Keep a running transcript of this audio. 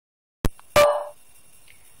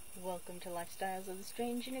welcome to Lifestyles of the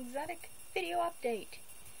Strange and Exotic video update.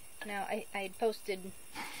 Now, I had posted,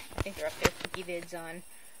 I think they're up there, spooky vids on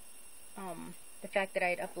the fact that I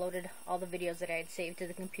had uploaded all the videos that I had saved to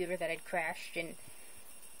the computer that had crashed, and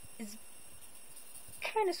is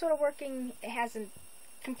kind of sort of working. It hasn't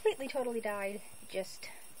completely totally died, it just,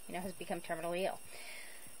 has become terminally ill.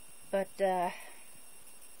 But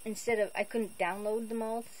instead of, I couldn't download them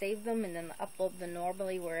all to save them and then upload them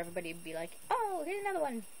normally where everybody would be like, oh, here's another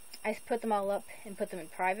one. I put them all up and put them in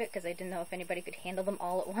private because I didn't know if anybody could handle them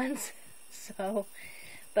all at once.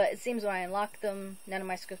 But it seems when I unlock them, none of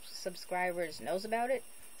my subscribers knows about it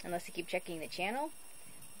unless they keep checking the channel.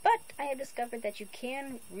 But I have discovered that you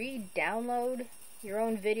can re-download your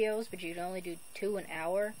own videos, but you can only do 2 an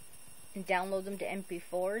hour and download them to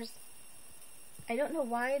MP4s. I don't know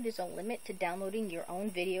why there's a limit to downloading your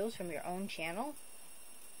own videos from your own channel.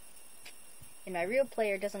 And my real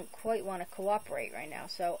player doesn't quite want to cooperate right now,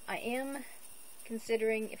 so I am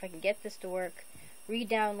considering, if I can get this to work,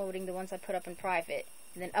 re-downloading the ones I put up in private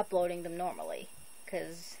and then uploading them normally,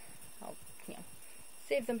 because I'll,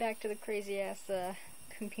 save them back to the crazy-ass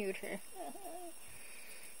computer.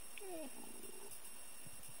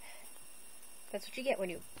 That's what you get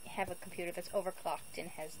when you have a computer that's overclocked and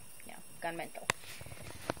has, gone mental.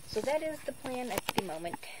 So that is the plan at the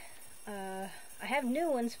moment. I have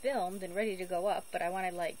new ones filmed and ready to go up, but I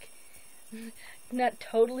want to, not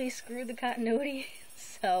totally screw the continuity,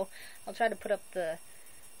 so I'll try to put up the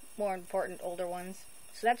more important older ones.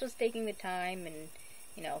 So that's what's taking the time and,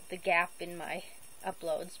 the gap in my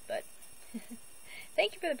uploads, but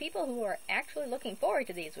thank you for the people who are actually looking forward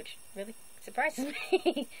to these, which really surprises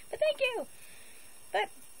me, but thank you! But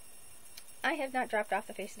I have not dropped off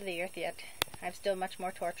the face of the earth yet. I have still much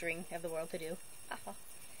more torturing of the world to do.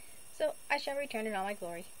 So I shall return in all my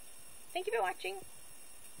glory. Thank you for watching,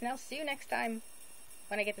 and I'll see you next time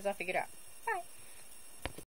when I get this all figured out.